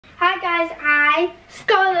Hi guys, I'm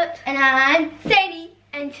Scarlett And I'm Sadie,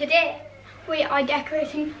 and today we are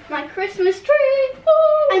decorating my Christmas tree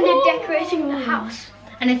and then decorating the house.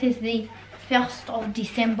 And it is the 1st of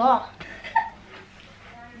December.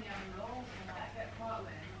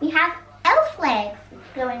 We have elf legs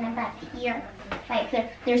going about here. Like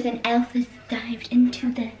there's an elf that's dived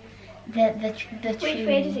into the tree. Which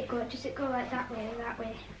way does it go? Does it go like that way or that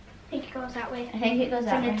way? I think it goes that way. I think it goes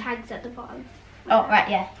that way. And the tags at the bottom. Oh, right,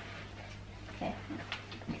 yeah. Okay.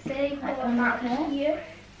 So they go Right, about okay. here.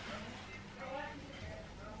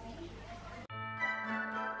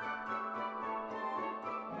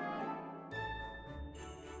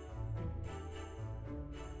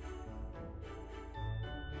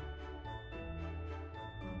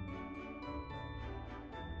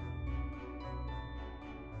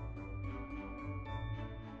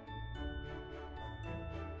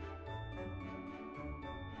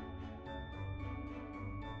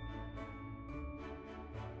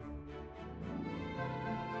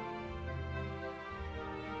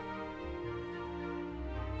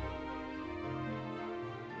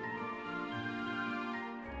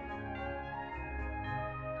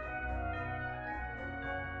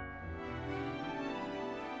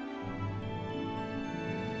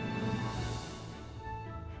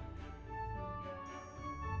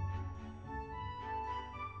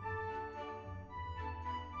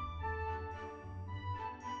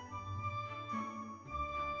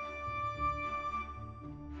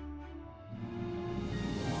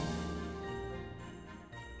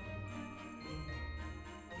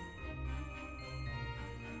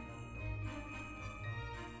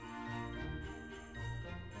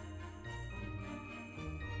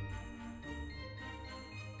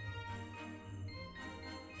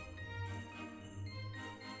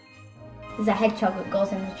 There's a hedgehog that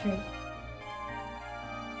goes in the tree.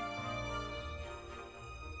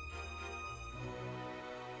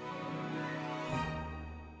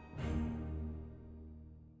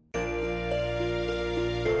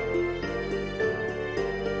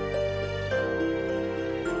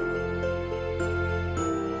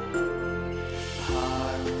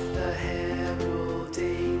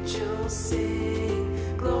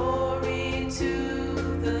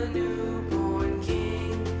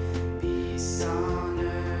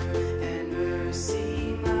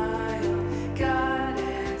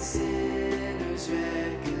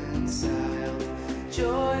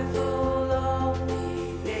 Joyful, all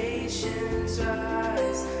ye nations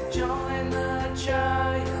rise, join the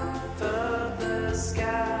triumph of the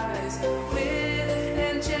skies. With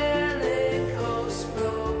angelic hosts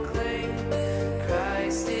proclaim,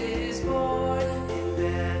 Christ is born in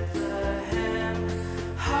Bethlehem.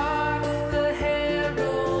 Hark the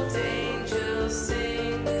herald angels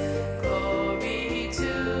sing, glory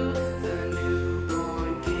to the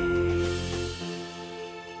newborn King.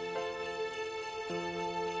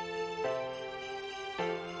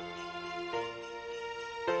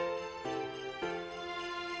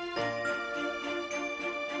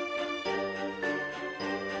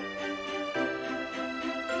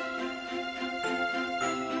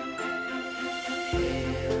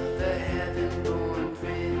 Hail the heaven-born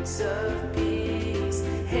Prince of Peace.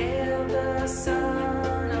 Hail the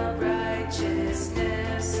Son of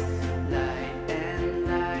Righteousness. Light and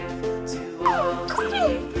life to all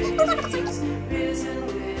he brings. Risen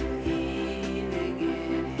with healing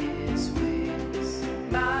in his wings.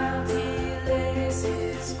 Mild he lays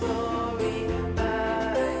his glory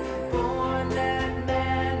by. Born that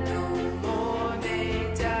man no more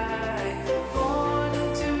may die. Born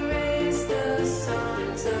to raise the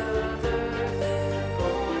sons of earth,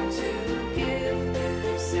 born to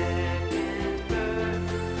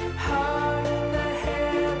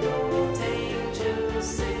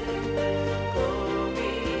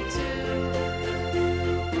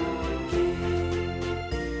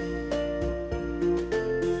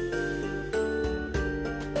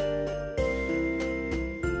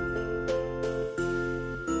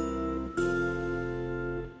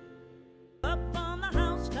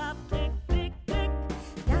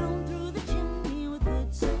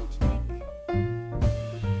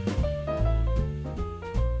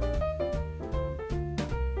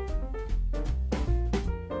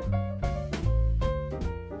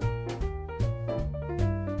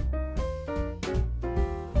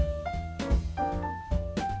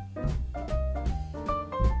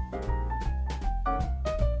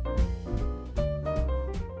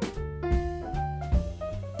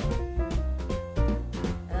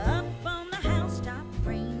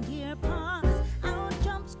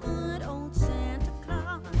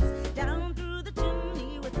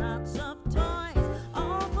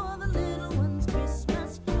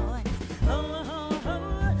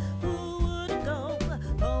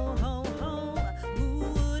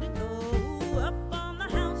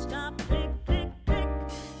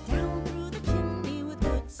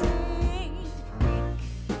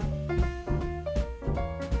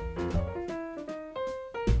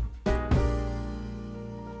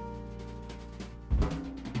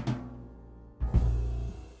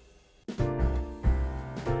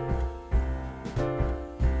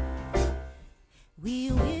We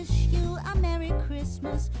wish you a Merry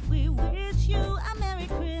Christmas. We wish you a Merry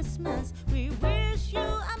Christmas. We wish you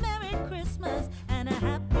a Merry Christmas and a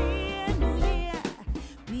Happy New Year.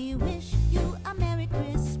 We wish you a Merry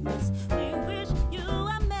Christmas. We wish you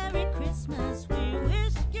a Merry Christmas. We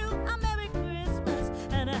wish you a Merry Christmas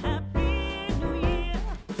and a Happy New Year.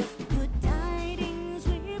 Good tidings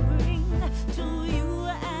we bring to you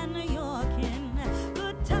and your kin.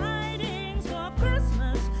 Good tidings for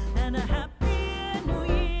Christmas and a Happy New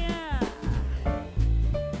Year.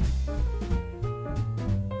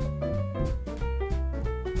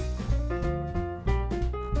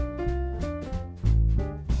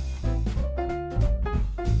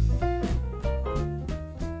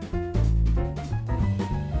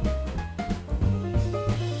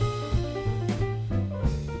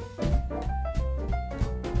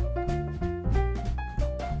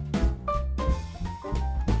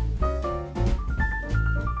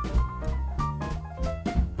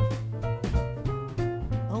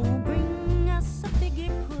 Oh, bring us a figgy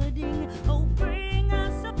pudding. Oh, bring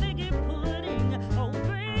us a figgy pudding. Oh,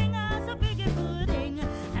 bring us a figgy pudding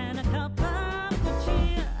and a cup of good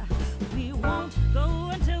cheer. We won't go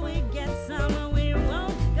until we get some. We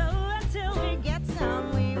won't go until we get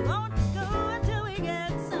some. We won't go until we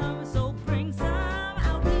get some. So bring some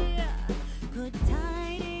out here. Good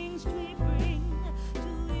tidings we bring to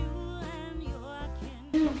you and your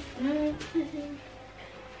kin.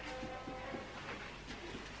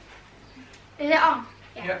 Is it on?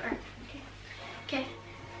 Yeah. Right. Okay.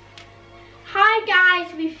 Hi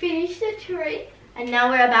guys, we finished the tree. And now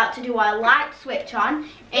we're about to do our light switch on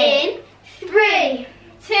In 3,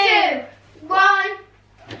 2, 1.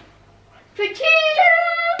 Pretend!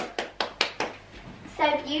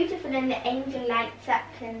 So beautiful in the angel light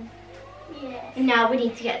section. Yes. And now we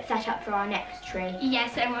need to get set up for our next tree.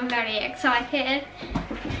 Yes, and we're very excited.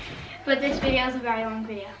 But this video is a very long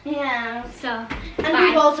video. Yeah. So, And bye.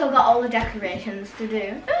 we've also got all the decorations to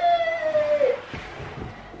do.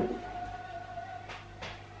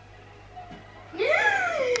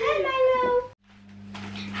 Hello.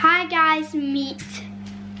 Hi guys, meet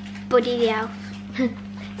Buddy the Elf.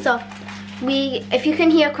 So, if you can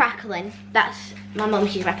hear crackling, that's my mum,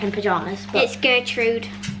 she's wrapping pyjamas. But It's Gertrude.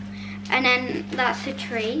 And then that's a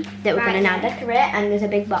tree. that we're right going to now there. decorate, and there's a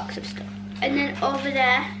big box of stuff. And then over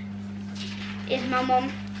there is my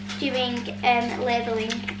mum doing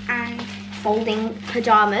labelling and Folding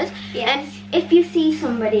pyjamas. Yes. And if you see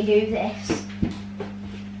somebody do this,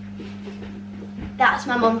 that's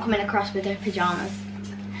my mum coming across with her pyjamas.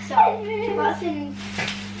 so what's in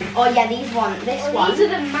Oh yeah, this one. these are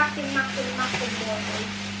the massive ones.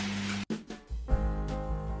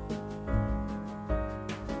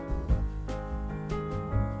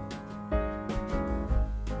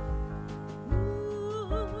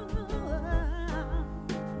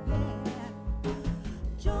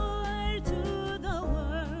 Joy to the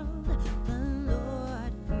world, the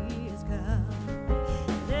Lord is come.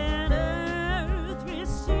 Let earth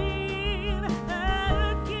receive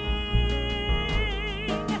her King.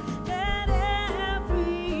 Let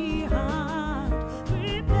every heart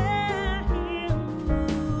prepare him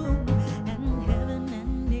room, and heaven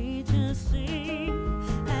and nature sing,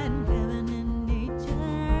 and heaven and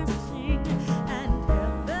nature sing, and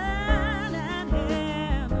heaven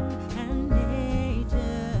and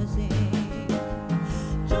nature sing.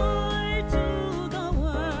 Joy to the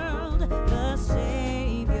world, the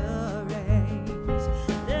Savior reigns.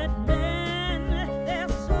 Let men their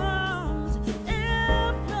songs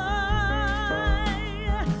employ,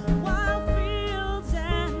 while fields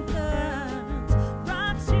and floods,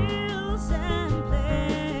 rocks, hills and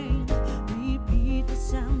plains repeat the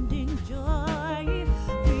sounding joy.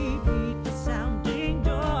 Repeat the sounding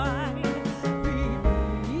joy.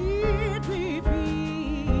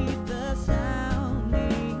 Repeat the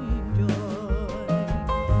sounding joy.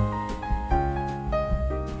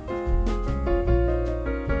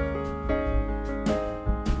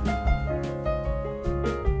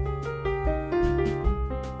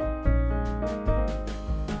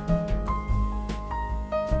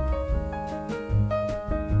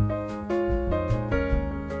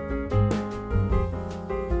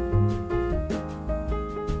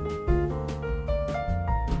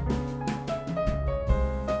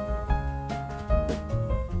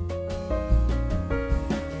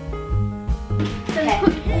 So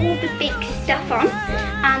we put all the big stuff on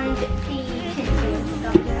and the tinsel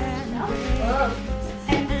stuff.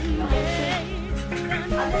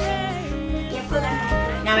 Yeah, put them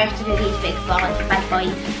on. Now we have to do these bad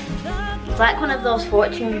boys. It's like one of those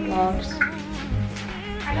fortune globes.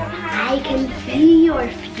 I don't have. I can see your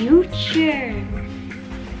future.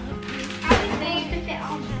 I can see the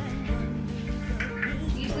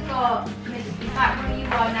Oh, it's back where you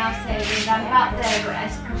are now, Sadie. I'm about there, but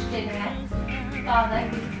it's pushed in there. Father,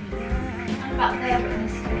 I'm about there, but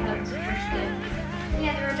it's still pushed in.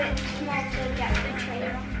 Yeah, they're a bit small to get the tray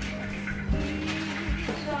around.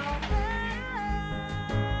 So,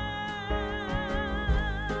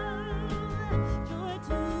 Joy to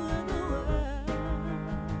the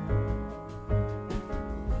world.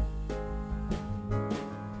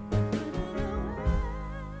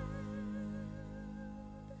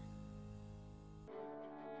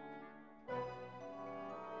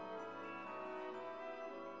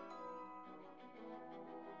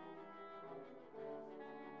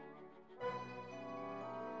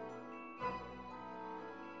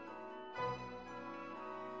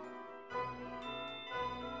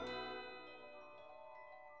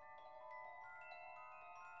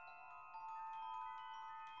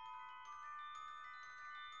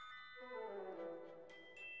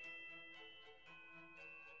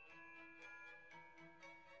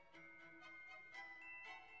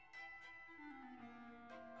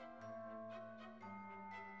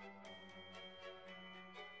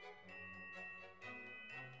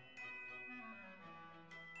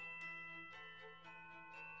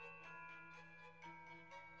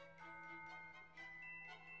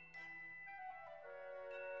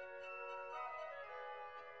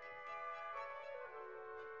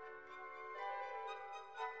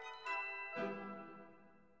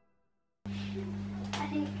 I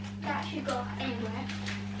think that should go anywhere.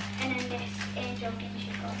 And then this angel thing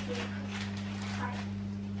should go through.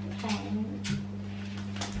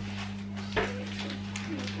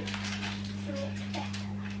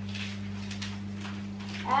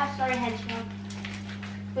 Sorry, Hedgehog.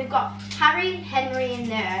 We've got Harry, Henry in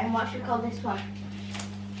there, and what should we call this one?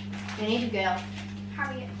 We need a girl.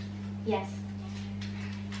 Harriet. Yes.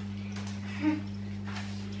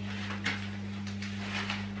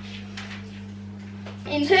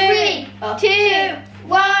 In Three, 2,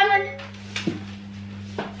 1.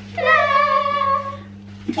 Ta-da!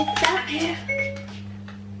 It's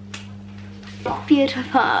so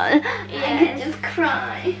beautiful. I could just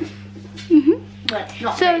cry. Well,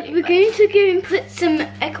 not So really, we're but- going to go and put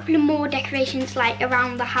a couple of more decorations like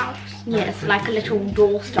around the house. Yes, like a little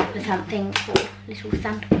doorstop or something for little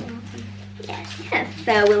Santa Claus. Yes,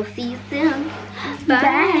 so we'll see you soon.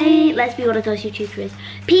 Bye. Let's be one of those YouTubers.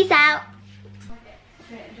 Peace out.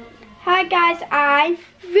 Hi guys, I'm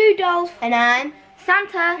Rudolph. And I'm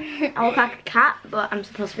Santa. I look like a cat, but I'm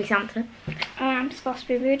supposed to be Santa. I'm supposed to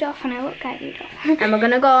be Rudolph and I look like Rudolph. And we're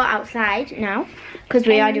gonna go outside now because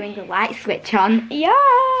we are doing the light switch on. Yeah.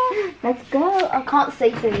 Let's go. I can't see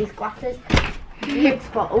through these glasses. Weird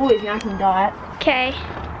spot. Oh, it's nice and dark. Okay.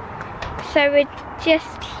 So we're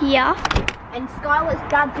just here. And Scarlett's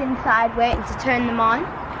dad's inside waiting to turn them on.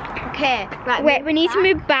 Okay, right. Wait, we need to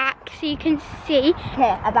move back so you can see.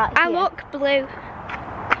 Okay, about I here. look blue.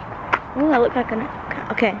 Oh, I look like an.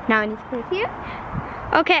 Okay, now I need to put here.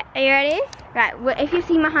 Okay, are you ready? Right, well, if you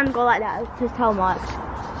see my hand go like that, just tell Mark.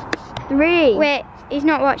 3. Wait, he's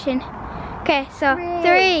not watching. Okay, so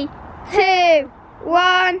 3, 3, 2,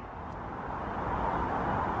 1.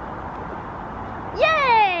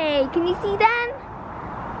 Yay! Can you see them?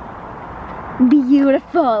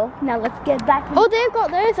 Beautiful. Now let's get back. Oh, they've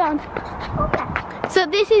got theirs on. So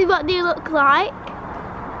this is what they look like.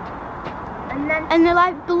 And then And they're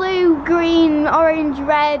like blue, green, orange,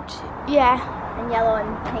 red. Yeah. and yellow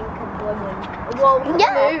and pink and blue and whoa, look at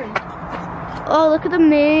Yeah. the moon. Oh, look at the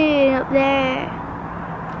moon up there.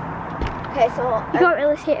 Okay, so You can't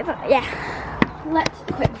really see it, but yeah. let's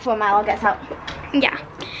quit before Milo gets out. Yeah.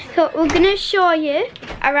 So we're going to show you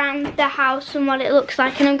around the house and what it looks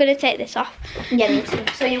like, and I'm going to take this off. Yeah, me too.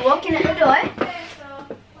 So you're walking at the door.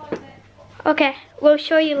 Okay, we'll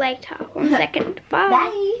show you later. 1 second. Bye.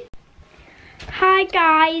 Bye. Hi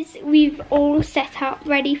guys, we've all set up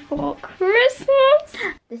ready for Christmas.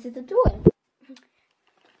 This is the door.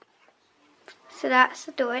 So that's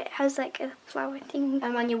the door. It has like a flower thing.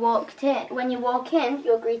 And when you walk in,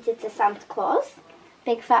 you're greeted to Santa Claus.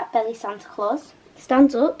 Big fat belly Santa Claus.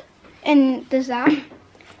 Stands up. And there's that.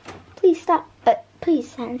 Please stop. Please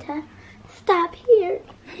Santa, stop here.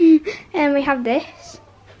 And we have this.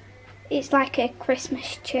 It's like a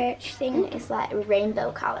Christmas church thing. It's like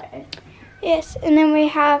rainbow colour. Yes, and then we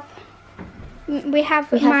have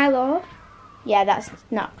Milo. Yeah, that's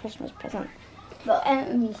not a Christmas present. But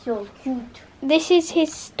he's so cute. This is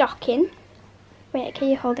his stocking. Wait, can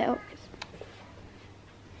you hold it up?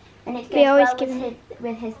 And it We goes always well give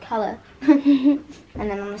with his colour. And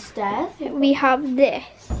then on the stairs. We have this.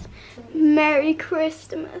 Merry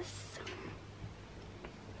Christmas.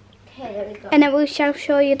 Okay, there we go. And then we shall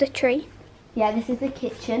show you the tree. Yeah, this is the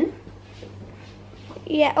kitchen.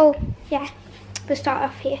 Yeah, oh, yeah. We'll start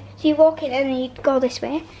off here. So you walk in and then you go this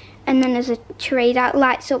way. And then there's a tree that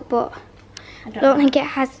lights up, but I don't think it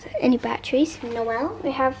has any batteries. Noel.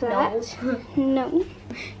 We have that. No.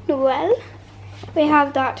 Noel. We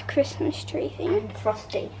have that Christmas tree thing. And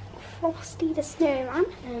Frosty. Frosty the snowman.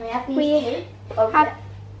 And we have these We two. Oh, have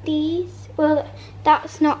these. Well,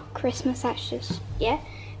 that's not Christmas, that's just, yeah.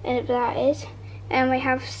 And that is. And we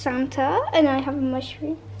have Santa, and I have a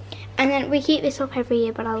mushroom. And then we keep this up every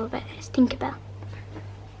year, but I love it. It's Tinkerbell.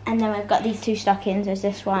 And then we've got these two stockings. There's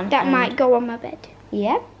this one. That and- might go on my bed.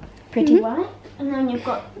 Yeah, pretty white. And then you've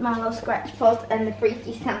got my little scratch post and the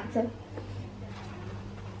freaky Santa.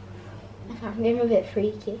 I found him a bit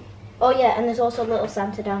freaky. Oh yeah, and there's also a little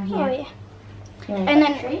Santa down here. Oh, yeah. And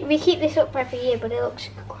then we keep this up every year, but it looks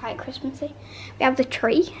quite Christmassy. We have the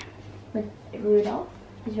tree. with Rudolph.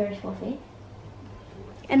 He's very fluffy.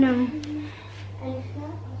 And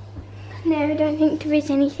no, I don't think there is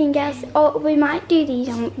anything else. Oh, we might do these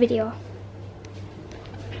on video.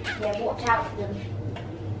 Yeah, watch out for them.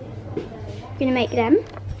 We're gonna make them.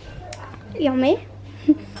 Yummy.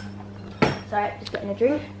 Sorry, just getting a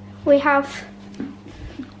drink. We have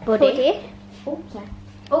Buddy. Oh, sorry.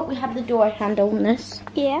 Oh, we have the door handle on this.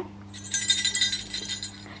 Yeah.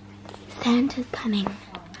 Santa's coming.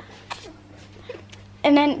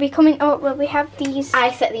 And then we come in. Oh, well, we have these.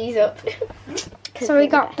 I set these up. So we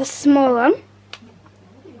got the small one.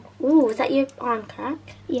 Ooh, was that your arm crack?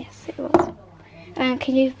 Yes, it was. And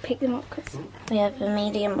can you pick them up, Chris? We have a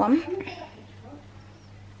medium one.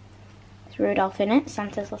 There's Rudolph in it,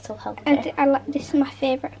 Santa's little helper. And I like this is my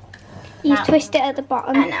favourite. You Now- twist it at the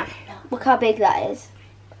bottom. I know. Look how big that is.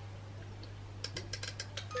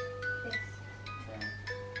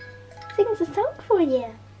 Sings a song for you.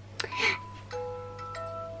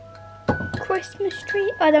 Christmas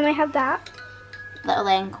tree. Oh, then we have that. Little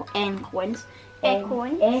acorns.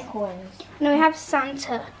 Acorns. Acorns. And then we have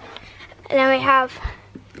Santa. And then we have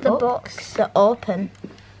the books. They're open.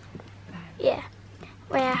 Yeah.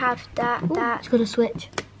 Where I have that. It's got a switch.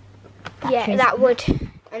 Yeah, Batteries. that would.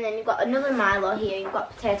 And then you've got another Milo here. You've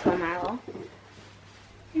got potato Milo.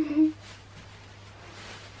 And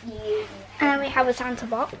then we have a Santa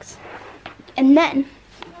box. And then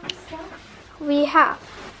we have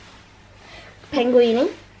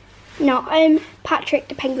Penguini. Patrick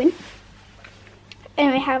the penguin.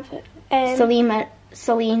 And we have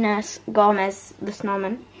Selena Gomez, the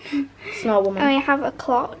snowman. Snow woman. and we have a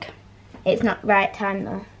clock. It's not right time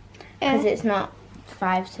though. Because Uh, it's not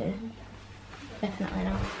 5 to. Definitely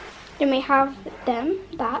not. Then we have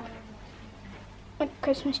that. A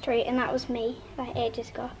Christmas tree, and that was me like ages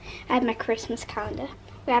ago. I had my Christmas calendar.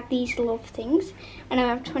 We have these love things, and I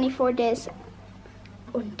have 24 days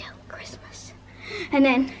until Christmas. And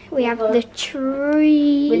then we have the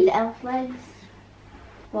tree With the elf legs.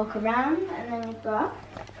 Walk around and then you've got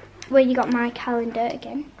where you got my calendar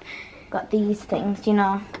again. these things, you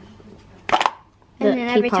know. And that then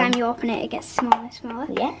every keep on. time you open it, it gets smaller and smaller.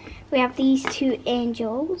 Yeah. We have these two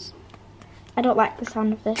angels. I don't like the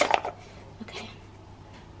sound of this. Okay.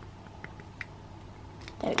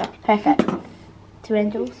 There we go. Perfect. 2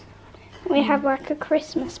 angels. We have like a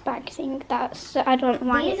Christmas bag thing. That's I don't know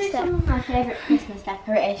why These it's are there. some of my favourite Christmas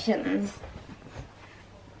decorations.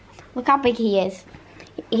 Look how big he is.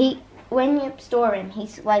 When you store him,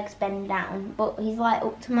 his legs bend down, but he's like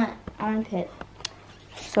up to my armpit,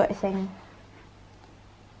 sort of thing.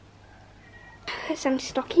 Some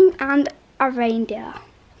stocking and a reindeer.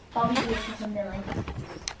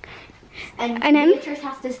 And And then- Beatrice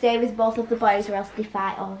has to stay with both of the boys or else they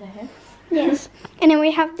fight over her. Yes. And then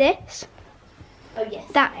we have this. Oh yes.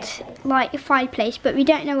 That like fireplace, but we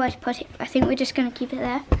don't know where to put it. I think we're just going to keep it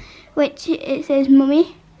there. Which it says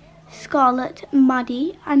Mummy, Scarlett,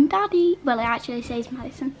 Maddie and Daddy. Well, it actually says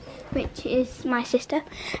Madison, which is my sister.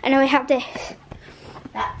 And then we have this.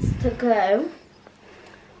 That's to go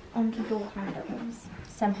onto door handles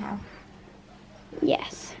somehow.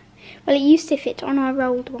 Yes. Well, it used to fit on our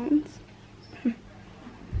old ones.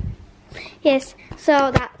 Yes,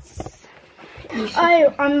 so that's...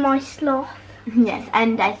 Oh, on my sloth. Yes,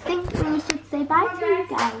 and I think we should say bye to you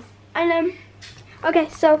guys. And okay,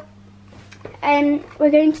 so we're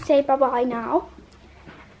going to say bye-bye now.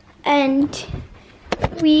 And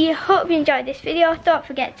we hope you enjoyed this video. Don't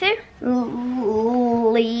forget to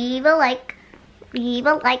Leave a like,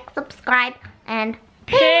 subscribe, and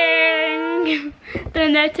ping the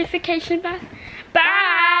notification bell.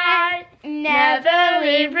 Bye! Never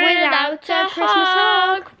leave without a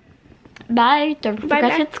hug. bye. Don't forget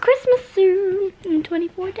Bye-bye. it's Christmas soon. In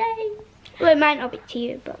 24 days. Well, it might not be to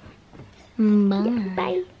you, but Bye.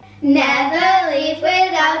 bye. Never leave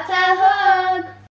without a hug.